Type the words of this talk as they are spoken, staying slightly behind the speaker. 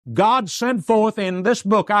God sent forth in this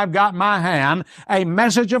book I've got in my hand a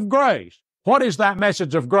message of grace. What is that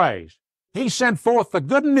message of grace? He sent forth the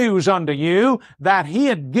good news unto you that He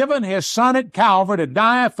had given His Son at Calvary to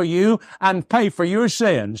die for you and pay for your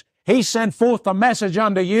sins. He sent forth the message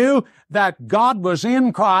unto you that God was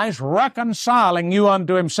in Christ reconciling you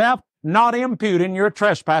unto Himself, not imputing your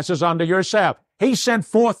trespasses unto yourself. He sent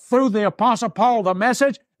forth through the Apostle Paul the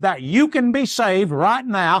message that you can be saved right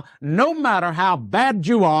now, no matter how bad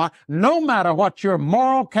you are, no matter what your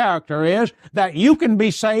moral character is, that you can be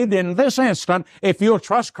saved in this instant if you'll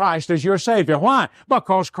trust Christ as your Savior. Why?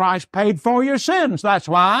 Because Christ paid for your sins. That's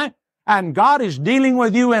why. And God is dealing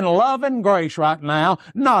with you in love and grace right now,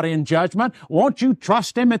 not in judgment. Won't you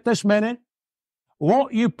trust Him at this minute?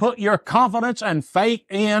 Won't you put your confidence and faith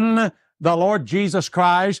in the Lord Jesus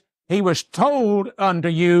Christ? He was told unto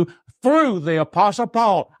you through the Apostle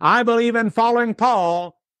Paul. I believe in following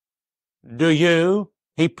Paul. Do you?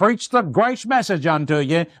 He preached the grace message unto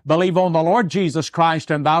you. Believe on the Lord Jesus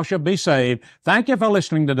Christ and thou shalt be saved. Thank you for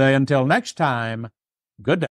listening today. Until next time, good day.